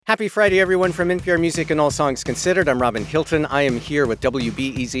Happy Friday, everyone, from NPR Music and All Songs Considered. I'm Robin Hilton. I am here with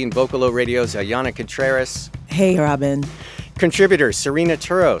WBEZ and Vocalo Radio's Ayanna Contreras. Hey, Robin. Contributor Serena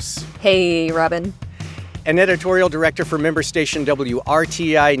Turos. Hey, Robin. And editorial director for member station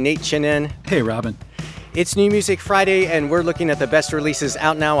WRTI, Nate Chinen. Hey, Robin. It's New Music Friday, and we're looking at the best releases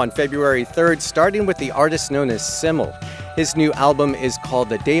out now on February 3rd, starting with the artist known as Simmel. His new album is called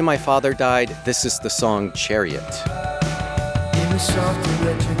The Day My Father Died. This is the song Chariot. In the soft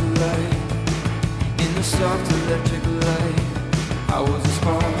electric light, in the soft electric light, I was a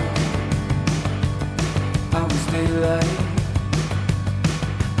spark, I was daylight.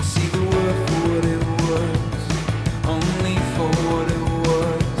 I see the world for what it was, only for what it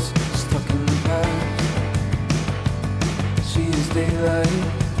was, stuck in the past. She is daylight.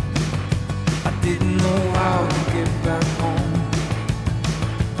 I didn't know how to get back home.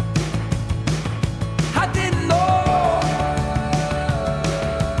 I didn't know.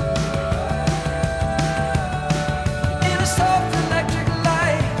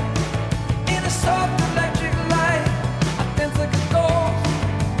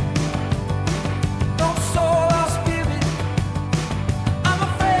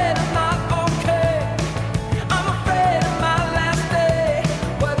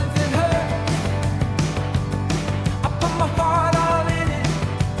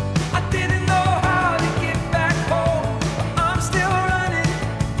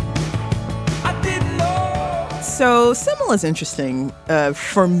 So Simmel is interesting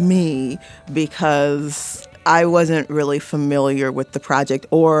for me because I wasn't really familiar with the project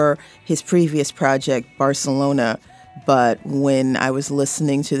or his previous project, Barcelona. But when I was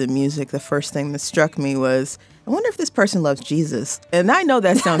listening to the music, the first thing that struck me was, I wonder if this person loves Jesus. And I know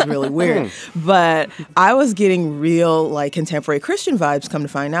that sounds really weird, but I was getting real contemporary Christian vibes, come to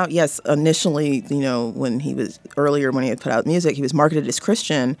find out. Yes, initially, when he had put out music, he was marketed as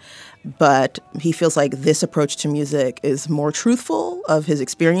Christian, but he feels like this approach to music is more truthful of his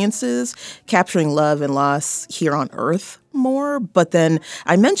experiences, capturing love and loss here on earth more. But then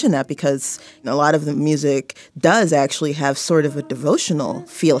I mention that because a lot of the music does actually have sort of a devotional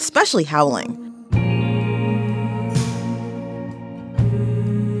feel, especially Howling.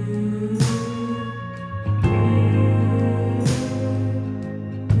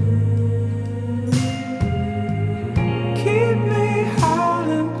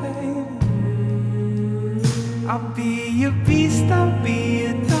 I'll be a beast, I'll be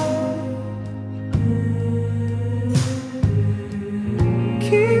a dog.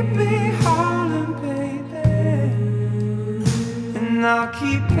 Keep me howling, baby, and I'll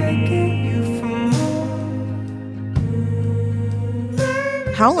keep begging you for more.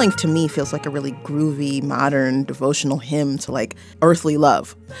 Howling to me feels like a really groovy, modern, devotional hymn to earthly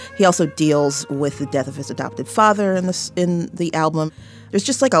love. He also deals with the death of his adopted father in the album. There's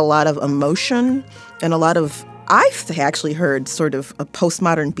just a lot of emotion and a lot of, I've actually heard sort of a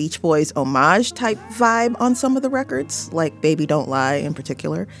postmodern Beach Boys homage type vibe on some of the records, like Baby Don't Lie in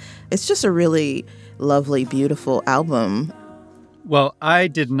particular. It's just a really lovely, beautiful album. Well, I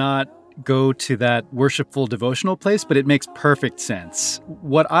did not go to that worshipful devotional place, but it makes perfect sense.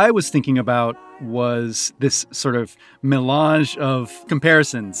 What I was thinking about was this sort of melange of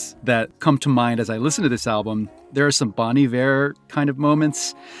comparisons that come to mind as I listen to this album. There are some Bon Iver kind of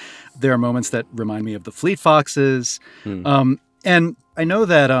moments. There are moments that remind me of the Fleet Foxes. And I know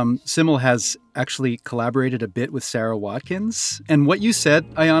that Simmel has actually collaborated a bit with Sarah Watkins. And what you said,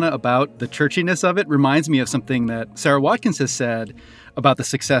 Ayanna, about the churchiness of it reminds me of something that Sarah Watkins has said about the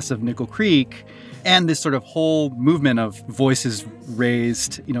success of Nickel Creek and this sort of whole movement of voices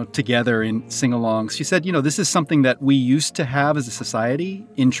raised, together in sing-alongs. She said, this is something that we used to have as a society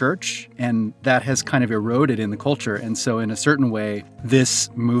in church, and that has kind of eroded in the culture. And so in a certain way, this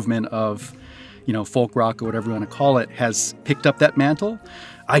movement of, folk rock or whatever you want to call it has picked up that mantle.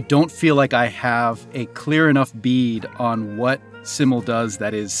 I don't feel like I have a clear enough bead on what Simmel does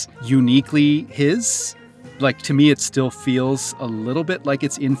that is uniquely his. To me, it still feels a little bit like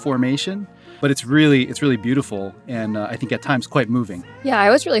it's in formation. But it's really beautiful, and I think at times quite moving. Yeah, I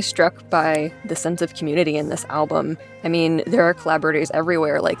was really struck by the sense of community in this album. I mean, there are collaborators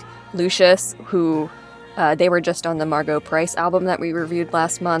everywhere, like Lucius, who they were just on the Margot Price album that we reviewed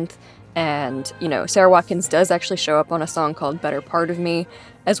last month. And, Sarah Watkins does actually show up on a song called Better Part of Me,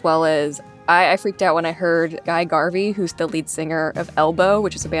 as well as I freaked out when I heard Guy Garvey, who's the lead singer of Elbow,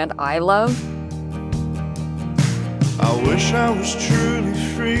 which is a band I love. I wish I was truly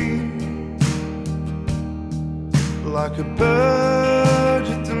free, like a bird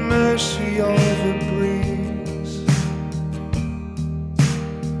at the mercy of a breeze,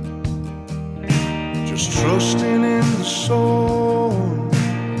 just trusting in the soul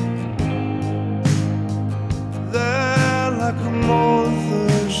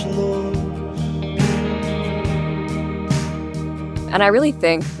And I really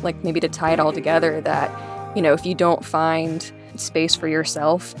think, like, maybe to tie it all together, that, you know, if you don't find space for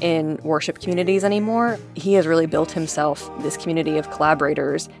yourself in worship communities anymore, he has really built himself this community of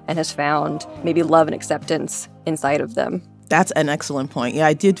collaborators and has found maybe love and acceptance inside of them. That's an excellent point. Yeah,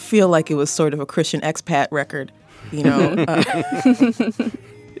 I did feel like it was sort of a Christian expat record, you know.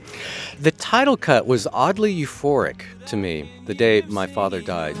 The title cut was oddly euphoric to me the day my father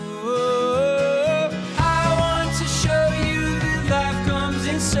died. I want to show you that life comes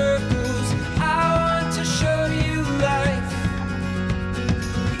in circles. I want to show you life.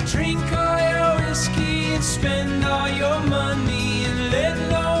 Drink all your whiskey and spend all your money and let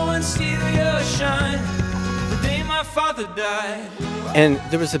no one steal your shine. The day my father died. And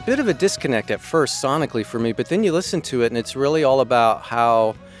there was a bit of a disconnect at first sonically for me, but then you listen to it and it's really all about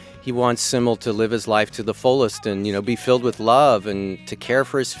how he wants Simmel to live his life to the fullest and, you know, be filled with love and to care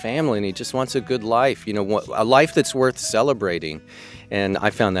for his family. And he just wants a good life, you know, a life that's worth celebrating. And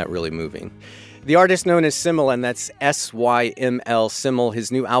I found that really moving. The artist known as Simmel, and that's S-Y-M-L, Simmel.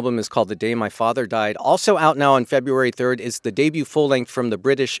 His new album is called The Day My Father Died. Also out now on February 3rd is the debut full-length from the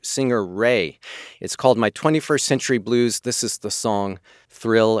British singer Ray. It's called My 21st Century Blues. This is the song,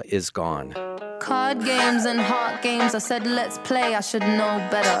 Thrill Is Gone. Card games and heart games, I said let's play, I should know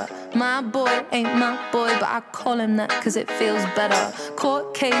better. My boy ain't my boy, but I call him that cause it feels better.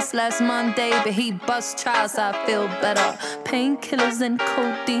 Court case last Monday, but he bust trials, so I feel better. Painkillers and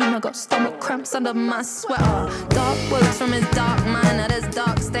codeine, I got stomach cramps under my sweater. Dark words from his dark mind, now there's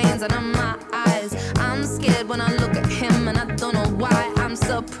dark stains under my eyes. I'm scared when I look at him and I don't know why I'm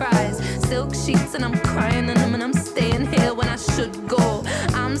surprised. Silk sheets and I'm crying in them and I'm staying here when I should go.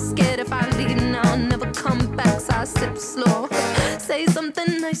 I'm scared if I leave now I'll never come back, so I sip slow. Say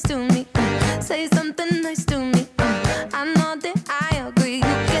something nice to me, say something nice to me. I know that I agree, you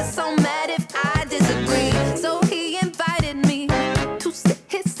get so mad if I disagree. So he invited me to sit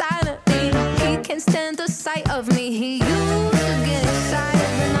his side of me. He can't stand the sight of me. He used to get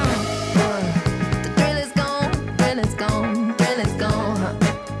excited and the thrill is gone, thrill is gone, thrill is gone.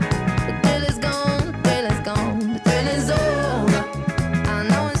 The thrill is gone, thrill is gone, the thrill is over. I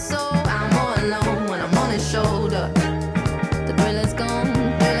know it's so, I'm all alone when I'm on his shoulder. The thrill is gone,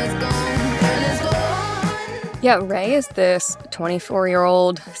 thrill is gone, thrill is gone. Yeah, Ray is this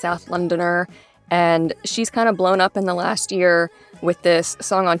 24-year-old South Londoner, and she's kind of blown up in the last year with this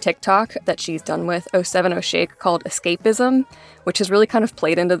song on TikTok that she's done with 070 Shake called Escapism, which has really kind of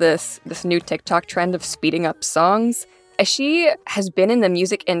played into this new TikTok trend of speeding up songs. She has been in the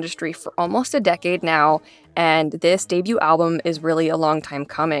music industry for almost a decade now, and this debut album is really a long time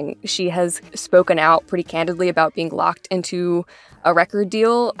coming. She has spoken out pretty candidly about being locked into a record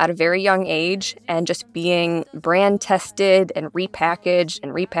deal at a very young age and just being brand tested and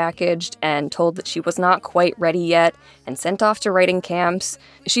repackaged and told that she was not quite ready yet and sent off to writing camps.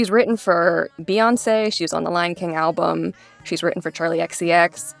 She's written for Beyonce, she was on the Lion King album, she's written for Charli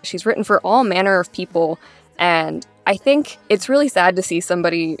XCX, she's written for all manner of people, and I think it's really sad to see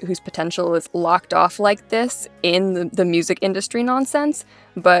somebody whose potential is locked off like this in the music industry nonsense.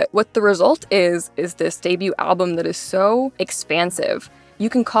 But what the result is this debut album that is so expansive. You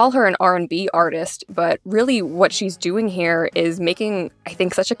can call her an R&B artist, but really what she's doing here is making, I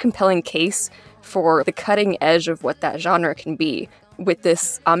think, such a compelling case for the cutting edge of what that genre can be. With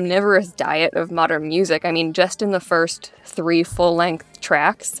this omnivorous diet of modern music, I mean, just in the first 3 full-length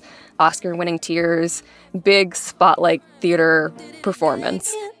tracks, Oscar-winning Tears, big spotlight theater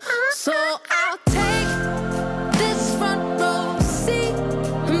performance. So I'll take this front row seat,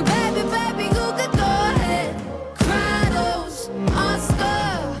 and baby, you could go ahead, cry those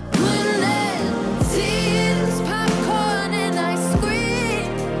Oscar-winning tears, popcorn and ice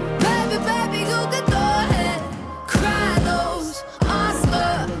cream. Baby, you could go ahead, cry those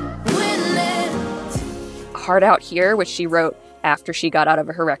Oscar-winning. Hard Out Here, which she wrote after she got out of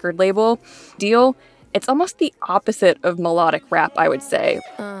her record label deal, it's almost the opposite of melodic rap, I would say.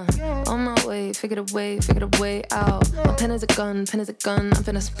 On my way, figured a way out. My pen is a gun, I'm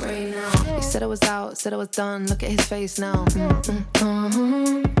finna spray now. He said I was out, said I was done, look at his face now.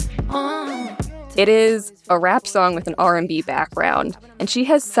 It is a rap song with an R&B background, and she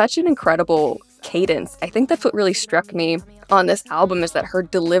has such an incredible cadence. I think that's what really struck me on this album, is that her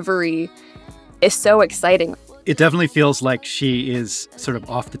delivery is so exciting. It definitely feels like she is sort of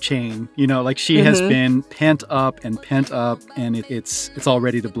off the chain, you know, like she has been pent up, and it's all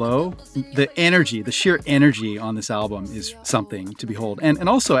ready to blow. The energy, the sheer energy on this album is something to behold. And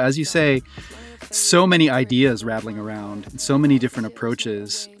also, as you say, so many ideas rattling around, so many different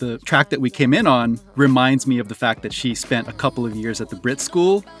approaches. The track that we came in on reminds me of the fact that she spent a couple of years at the Brit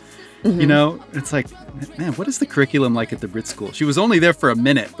School. You know, it's like, man, what is the curriculum like at the Brit School? She was only there for a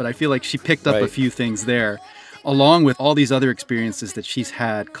minute, but I feel like she picked up a few things there, along with all these other experiences that she's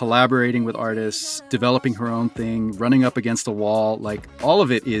had, collaborating with artists, developing her own thing, running up against a wall. Like, all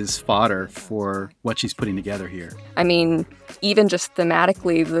of it is fodder for what she's putting together here. I mean, even just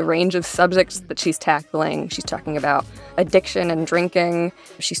thematically, the range of subjects that she's tackling. She's talking about addiction and drinking.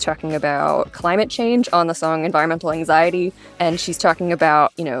 She's talking about climate change on the song Environmental Anxiety. And she's talking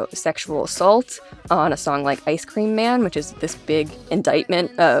about, you know, sexual assault on a song like Ice Cream Man, which is this big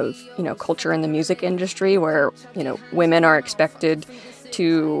indictment of, you know, culture in the music industry where, you know, women are expected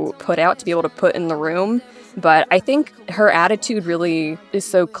to put out to be able to put in the room. But I think her attitude really is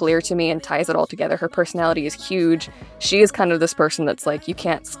so clear to me and ties it all together. Her personality is huge. She is kind of this person that's like, you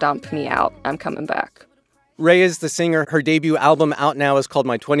can't stomp me out. I'm coming back. Raye is the singer. Her debut album out now is called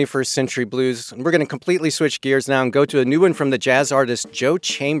My 21st Century Blues. And we're going to completely switch gears now and go to a new one from the jazz artist Joe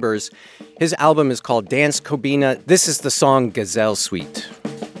Chambers. His album is called Dance Kobina. This is the song Gazelle Suite.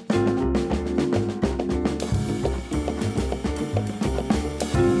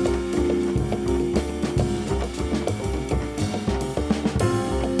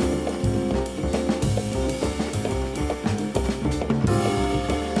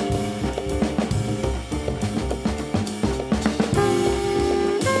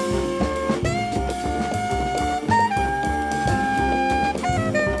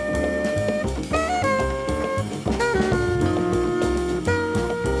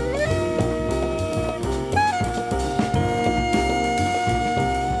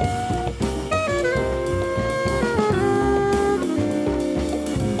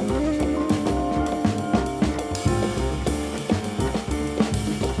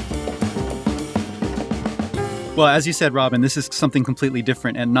 Well, as you said, Robin, this is something completely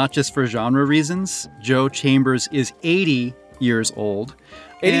different, and not just for genre reasons. Joe Chambers is 80 years old.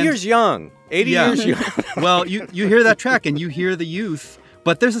 80 years young. 80 years young. Well, you hear that track and you hear the youth.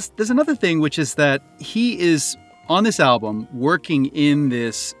 But there's another thing, which is that he is, on this album, working in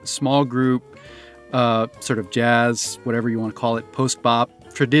this small group, sort of jazz, whatever you want to call it,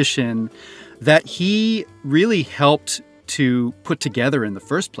 post-bop tradition that he really helped to put together in the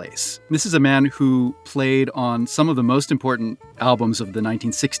first place. This is a man who played on some of the most important albums of the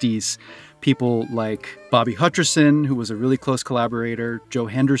 1960s. People like Bobby Hutcherson, who was a really close collaborator, Joe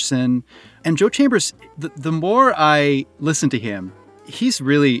Henderson. And Joe Chambers, the more I listen to him, he's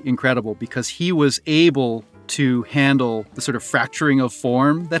really incredible because he was able to handle the sort of fracturing of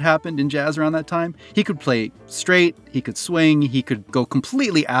form that happened in jazz around that time. He could play straight, he could swing, he could go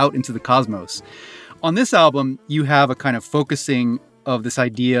completely out into the cosmos. On this album, you have a kind of focusing of this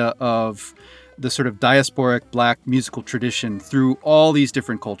idea of the sort of diasporic Black musical tradition through all these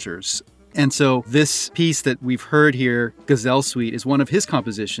different cultures. And so this piece that we've heard here, Gazelle Suite, is one of his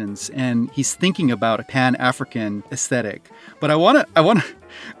compositions, and he's thinking about a Pan-African aesthetic. But I want to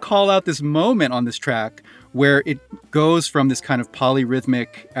call out this moment on this track where it goes from this kind of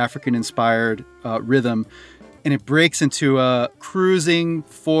polyrhythmic African-inspired rhythm, and it breaks into a cruising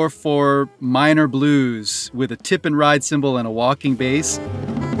 4/4 minor blues with a tip and ride cymbal and a walking bass.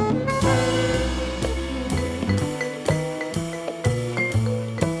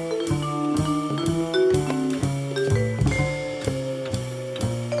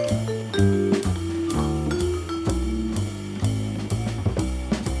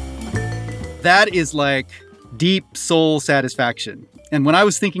 That is like deep soul satisfaction. And when I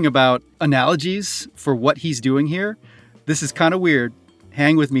was thinking about analogies for what he's doing here, this is kind of weird.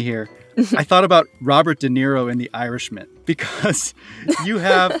 Hang with me here. I thought about Robert De Niro in The Irishman because you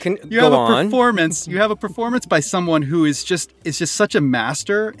have a performance by someone who is just such a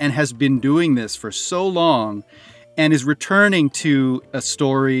master and has been doing this for so long and is returning to a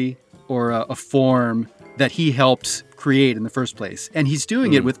story or a form that he helped create in the first place. And he's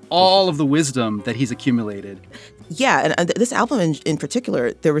doing it with all of the wisdom that he's accumulated. Yeah, and this album in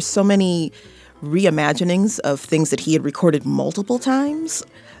particular, there were so many reimaginings of things that he had recorded multiple times.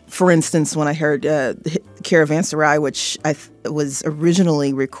 For instance, when I heard Caravanserai, which was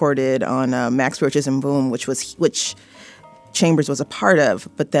originally recorded on Max Roach's and Boom, which Chambers was a part of,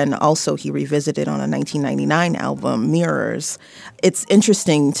 but then also he revisited on a 1999 album, Mirrors. It's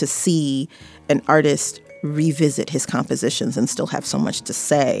interesting to see an artist revisit his compositions and still have so much to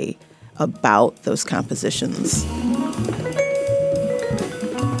say about those compositions.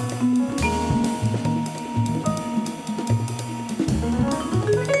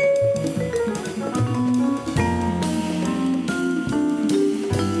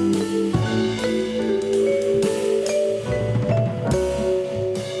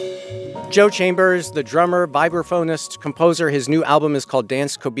 Joe Chambers, the drummer, vibraphonist, composer. His new album is called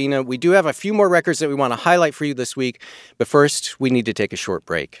Dance Kobina. We do have a few more records that we want to highlight for you this week, but first, we need to take a short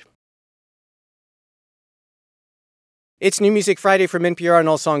break. It's New Music Friday from NPR and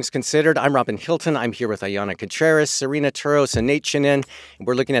All Songs Considered. I'm Robin Hilton. I'm here with Ayana Contreras, Serena Turos, and Nate Chinen. And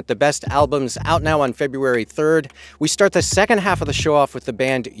we're looking at the best albums out now on February 3rd. We start the second half of the show off with the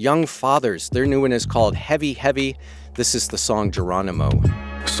band Young Fathers. Their new one is called Heavy Heavy. This is the song Geronimo.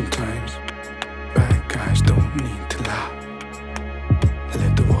 Sometimes bad guys don't need to lie.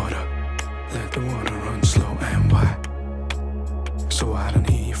 Let the water run slow and wide. So I don't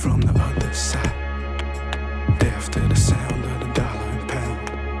hear you from the other side. Deaf to the sound of the dollar and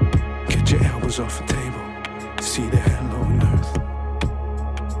pound. Get your elbows off the table. See the hello on earth.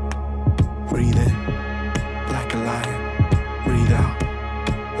 Breathe in like a lion. Breathe out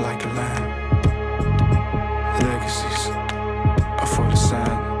like a lamb. Legacies are for the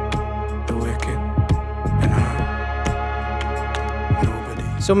sad, the wicked, and hurt.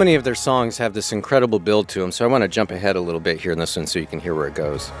 Nobody. So many of their songs have this incredible build to them, so I want to jump ahead a little bit here in this one so you can hear where it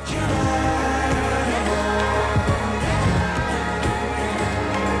goes.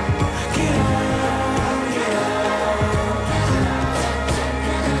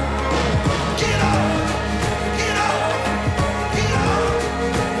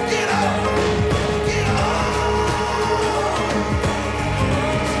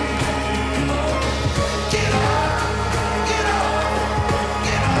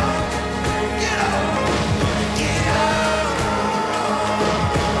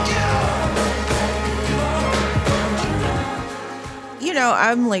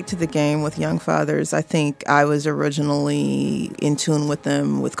 I'm late to the game with Young Fathers. I think I was originally in tune with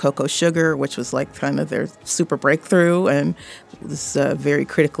them with Cocoa Sugar, which was like kind of their super breakthrough and was very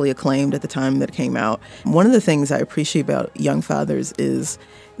critically acclaimed at the time that it came out. One of the things I appreciate about Young Fathers is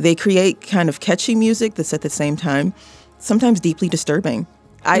they create kind of catchy music that's at the same time sometimes deeply disturbing.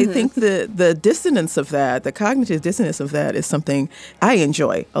 I think the dissonance of that, the cognitive dissonance of that is something I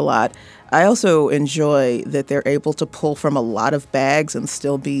enjoy a lot. I also enjoy that they're able to pull from a lot of bags and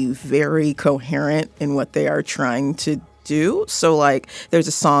still be very coherent in what they are trying to do. So, like, there's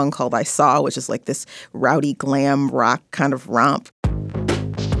a song called I Saw, which is like this rowdy glam rock kind of romp.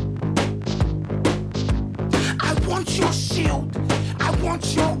 I want your shield. I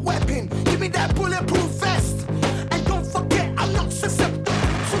want your weapon. Give me that bulletproof vest. And don't forget, I'm not susceptible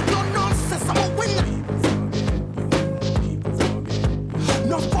to your nonsense. I'm a winner.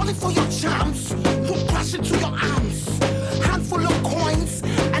 Not falling for your charms. Won't crash into your arms. Handful of coins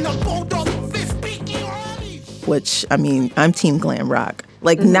and a bold of fist speaking early. Which, I mean, I'm team glam rock.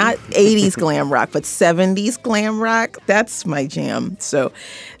 Like, not 80s glam rock, but 70s glam rock. That's my jam. So,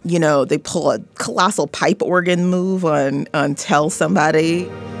 you know, they pull a colossal pipe organ move on Tell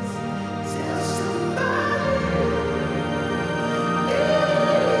Somebody.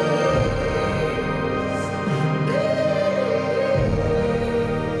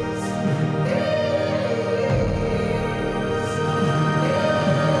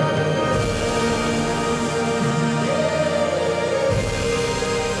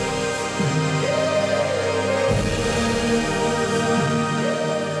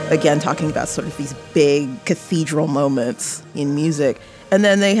 Again, talking about sort of these big cathedral moments in music. And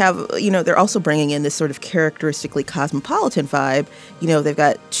then they have, you know, they're also bringing in this sort of characteristically cosmopolitan vibe. You know, they've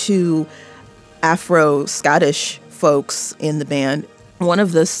got two Afro-Scottish folks in the band. One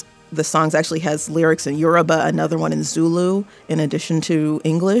of the songs actually has lyrics in Yoruba, another one in Zulu, in addition to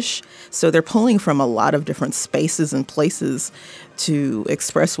English. So they're pulling from a lot of different spaces and places to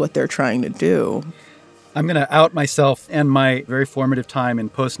express what they're trying to do. I'm going to out myself and my very formative time in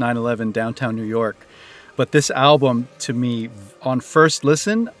post 9/11 downtown New York. But this album, to me, on first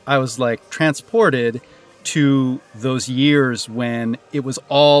listen, I was like transported to those years when it was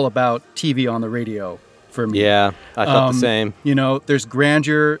all about TV on the radio for me. Yeah, I felt the same. You know, there's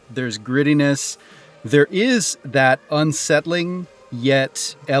grandeur, there's grittiness. There is that unsettling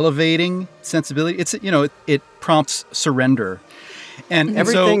yet elevating sensibility. It's, you know, it prompts surrender. And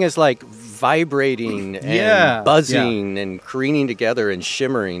Everything is like vibrating and buzzing and careening together and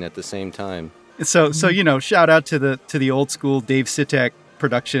shimmering at the same time. So you know, shout out to the old school Dave Sitek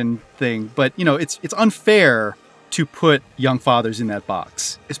production thing, but you know, it's unfair to put Young Fathers in that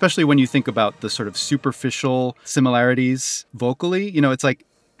box, especially when you think about the sort of superficial similarities vocally. You know, it's like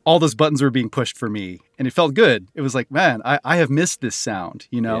all those buttons were being pushed for me and it felt good. It was like, man, I have missed this sound,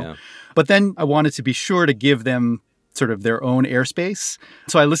 you know. Yeah. But then I wanted to be sure to give them sort of their own airspace.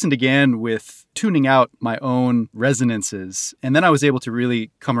 So I listened again with tuning out my own resonances. And then I was able to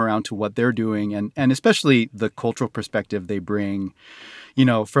really come around to what they're doing and especially the cultural perspective they bring.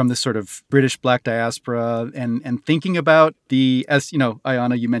 from the sort of British Black diaspora and thinking about as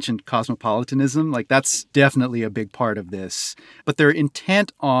Ayana, you mentioned cosmopolitanism, like that's definitely a big part of this. But they're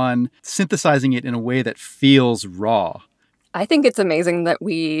intent on synthesizing it in a way that feels raw. I think it's amazing that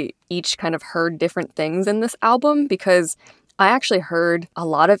we each kind of heard different things in this album, because I actually heard a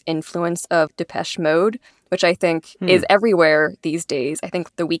lot of influence of Depeche Mode, which I think is everywhere these days. I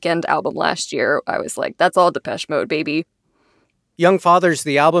think the Weeknd album last year, I was like, that's all Depeche Mode, baby. Young Fathers,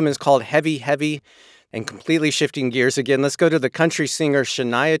 the album is called Heavy, Heavy. And completely shifting gears again, let's go to the country singer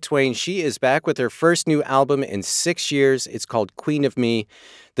Shania Twain. She is back with her first new album in 6 years. It's called Queen of Me.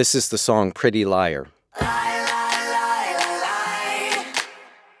 This is the song Pretty Liar.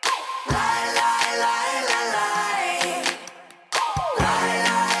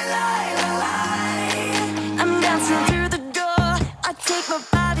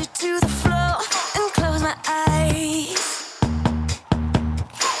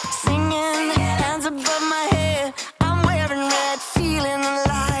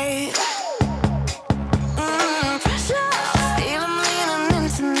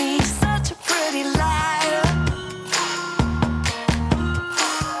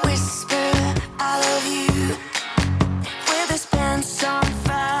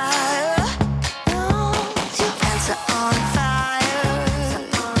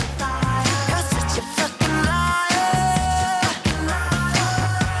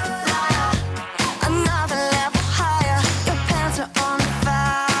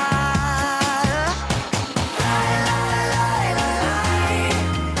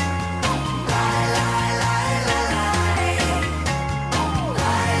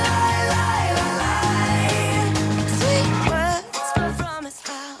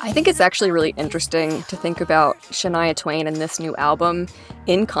 I think it's actually really interesting to think about Shania Twain and this new album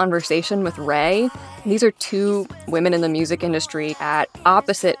in conversation with Raye. These are two women in the music industry at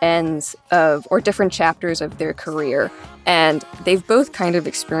opposite ends of, or different chapters of their career. And they've both kind of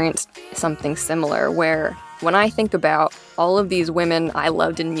experienced something similar, where when I think about all of these women I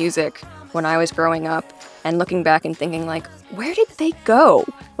loved in music when I was growing up and looking back and thinking like, where did they go?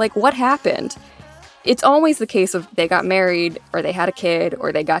 Like, what happened? It's always the case of they got married, or they had a kid,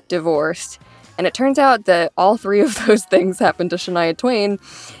 or they got divorced. And it turns out that all three of those things happened to Shania Twain,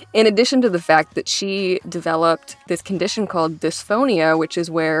 in addition to the fact that she developed this condition called dysphonia, which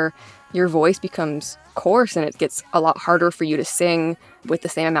is where your voice becomes coarse and it gets a lot harder for you to sing with the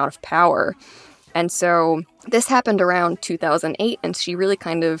same amount of power. And so this happened around 2008, and she really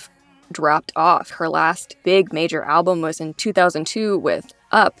kind of dropped off. Her last big major album was in 2002 with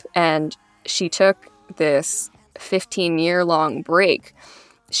Up, and she took this 15-year-long break.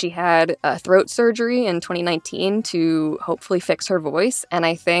 She had a throat surgery in 2019 to hopefully fix her voice, and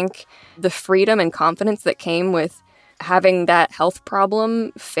I think the freedom and confidence that came with having that health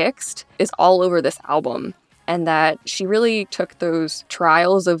problem fixed is all over this album, and that she really took those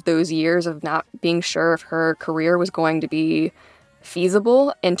trials of those years of not being sure if her career was going to be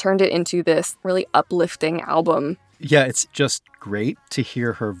feasible and turned it into this really uplifting album. Yeah, it's just great to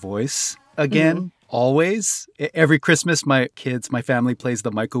hear her voice again. Always. Every Christmas, my family plays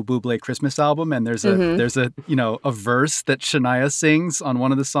the Michael Bublé Christmas album, and there's a a verse that Shania sings on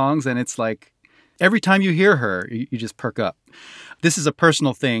one of the songs, and it's like every time you hear her, you just perk up. This is a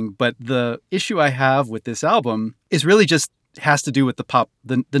personal thing, but the issue I have with this album is really just has to do with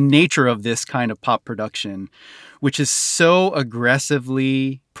the nature of this kind of pop production, which is so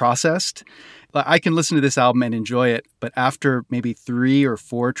aggressively processed. I can listen to this album and enjoy it, but after maybe 3 or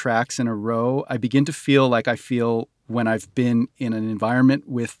 4 tracks in a row, I begin to feel like I feel when I've been in an environment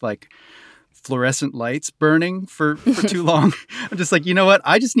with like fluorescent lights burning for too long. I'm just like, you know what?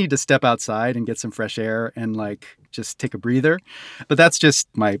 I just need to step outside and get some fresh air and like just take a breather. But that's just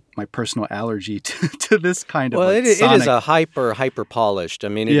my personal allergy to this kind of it is a hyper polished. I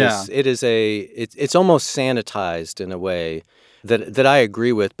mean, it's almost sanitized in a way that I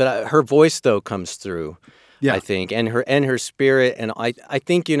agree with. But her voice though comes through, I think, and her spirit. And I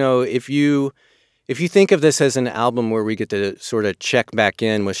think, if you think of this as an album where we get to sort of check back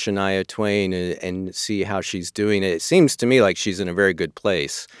in with Shania Twain and see how she's doing, it seems to me like she's in a very good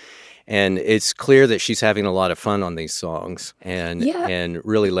place. And it's clear that she's having a lot of fun on these songs and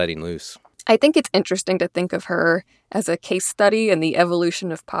really letting loose. I think it's interesting to think of her as a case study in the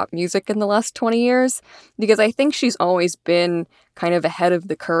evolution of pop music in the last 20 years, because I think she's always been kind of ahead of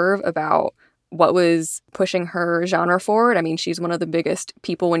the curve about what was pushing her genre forward. I mean, she's one of the biggest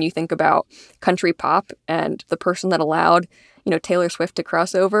people when you think about country pop, and the person that allowed, Taylor Swift to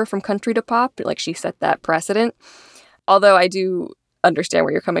cross over from country to pop. Like, she set that precedent. Although I do understand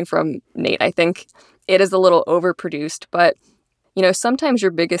where you're coming from, Nate. I think it is a little overproduced, but sometimes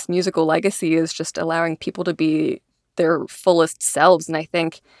your biggest musical legacy is just allowing people to be their fullest selves. And I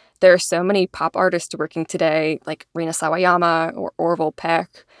think there are so many pop artists working today, like Rina Sawayama or Orville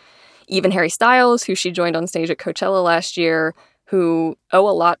Peck, even Harry Styles, who she joined on stage at Coachella last year, who owe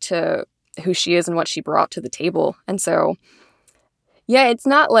a lot to who she is and what she brought to the table. And so, yeah, it's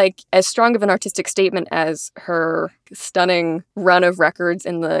not like as strong of an artistic statement as her stunning run of records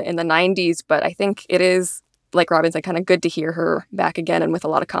in the 90s, but I think it is, like Robin said, kind of good to hear her back again and with a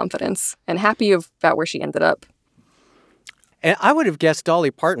lot of confidence, and happy about where she ended up. And I would have guessed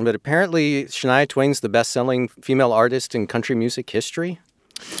Dolly Parton, but apparently Shania Twain's the best-selling female artist in country music history.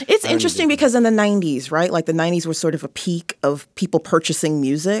 It's interesting because in the 90s, right? Like the 90s was sort of a peak of people purchasing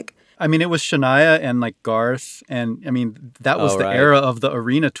music. I mean, it was Shania and like Garth, and I mean that was the era of the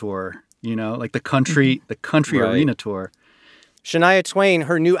arena tour, like the country arena tour. Shania Twain,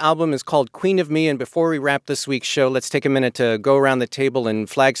 her new album is called Queen of Me, and before we wrap this week's show, let's take a minute to go around the table and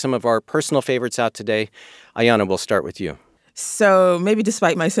flag some of our personal favorites out today. Ayana, we'll start with you. So maybe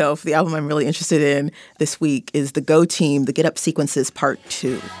despite myself, the album I'm really interested in this week is the Go Team, the Get Up Sequences Part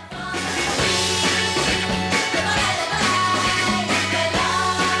 2.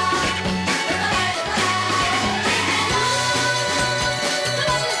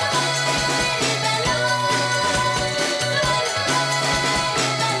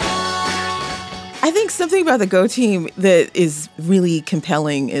 I think something about the Go Team that is really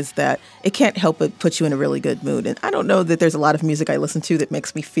compelling is that it can't help but put you in a really good mood. And I don't know that there's a lot of music I listen to that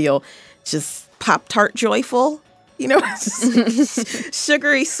makes me feel just Pop-Tart joyful,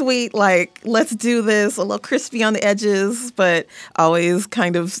 sugary sweet, like, let's do this, a little crispy on the edges, but always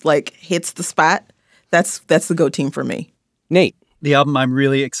kind of like hits the spot. That's the Go Team for me. Nate. The album I'm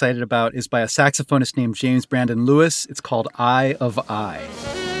really excited about is by a saxophonist named James Brandon Lewis. It's called Eye of Eye.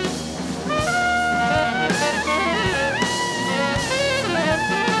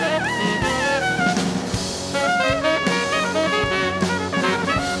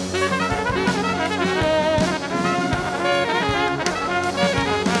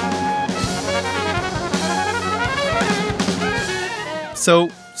 So,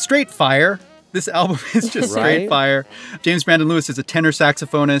 straight fire. This album is just straight fire. James Brandon Lewis is a tenor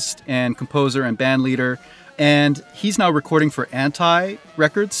saxophonist and composer and band leader, and he's now recording for Anti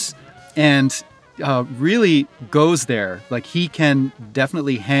Records and really goes there. Like, he can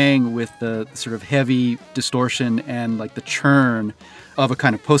definitely hang with the sort of heavy distortion and like the churn of a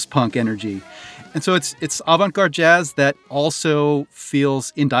kind of post-punk energy. And so it's avant-garde jazz that also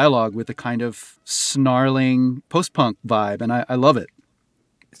feels in dialogue with a kind of snarling post-punk vibe, and I love it.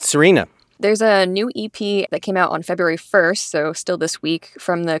 Serena. There's a new EP that came out on February 1st, so still this week,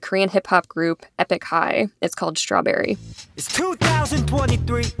 from the Korean hip-hop group Epic High. It's called Strawberry. It's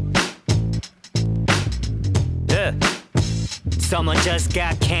 2023. Yeah. Someone just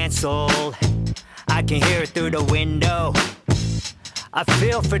got canceled. I can hear it through the window. I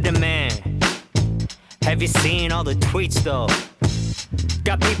feel for the man. Have you seen all the tweets, though?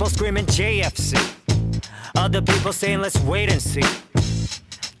 Got people screaming JFC. Other people saying, let's wait and see.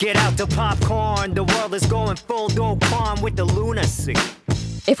 Get out the popcorn, the world is going full Dokkan with the lunacy.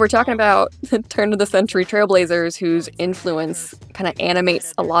 If we're talking about the turn-of-the-century trailblazers whose influence kind of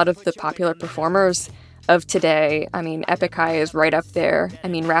animates a lot of the popular performers of today, I mean, Epic High is right up there. I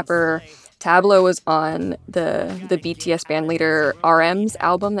mean, rapper Tablo was on the BTS bandleader RM's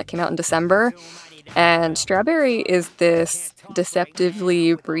album that came out in December. And Strawberry is this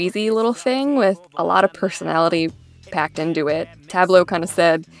deceptively breezy little thing with a lot of personality packed into it. Tablo kind of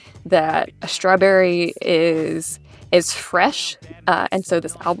said that a strawberry is fresh, and so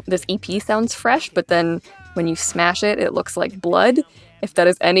this EP sounds fresh, but then when you smash it, it looks like blood, if that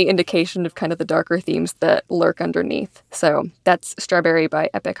is any indication of kind of the darker themes that lurk underneath. So that's Strawberry by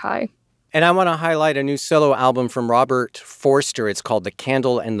Epic High. And I want to highlight a new solo album from Robert Forster. It's called The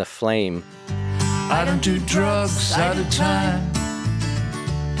Candle and the Flame. I don't do drugs out of time.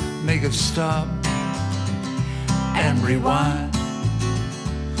 Make it stop and rewind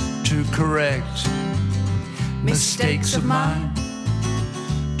to correct mistakes of mine,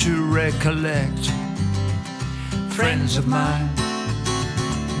 to recollect friends of mine.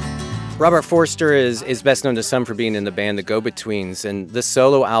 Robert Forster is best known to some for being in the band The Go-Betweens, and this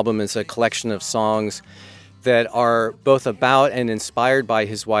solo album is a collection of songs that are both about and inspired by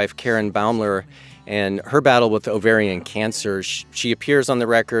his wife, Karen Baumler, and her battle with ovarian cancer. She appears on the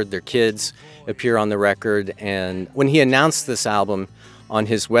record, their kids appear on the record, and when he announced this album on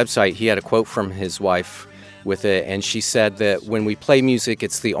his website, he had a quote from his wife with it, and she said that when we play music,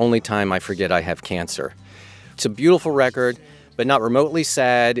 it's the only time I forget I have cancer. It's a beautiful record, but not remotely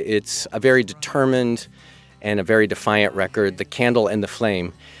sad. It's a very determined and a very defiant record, The Candle and the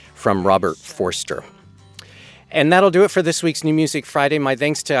Flame, from Robert Forster. And that'll do it for this week's New Music Friday. My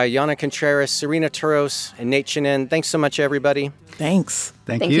thanks to Ayanna Contreras, Serena Turos, and Nate Chinen. Thanks so much, everybody. Thanks.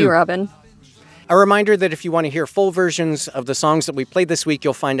 Thank you, Robin. A reminder that if you want to hear full versions of the songs that we played this week,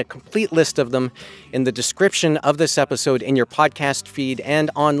 you'll find a complete list of them in the description of this episode in your podcast feed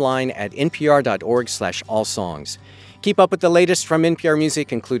and online at npr.org/allsongs. Keep up with the latest from NPR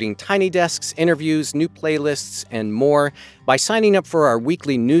Music, including Tiny Desks, interviews, new playlists, and more by signing up for our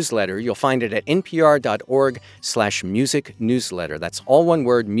weekly newsletter. You'll find it at npr.org/music newsletter. That's all one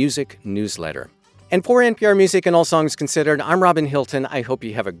word, music newsletter. And for NPR Music and All Songs Considered, I'm Robin Hilton. I hope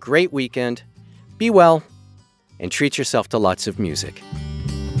you have a great weekend. Be well, and treat yourself to lots of music.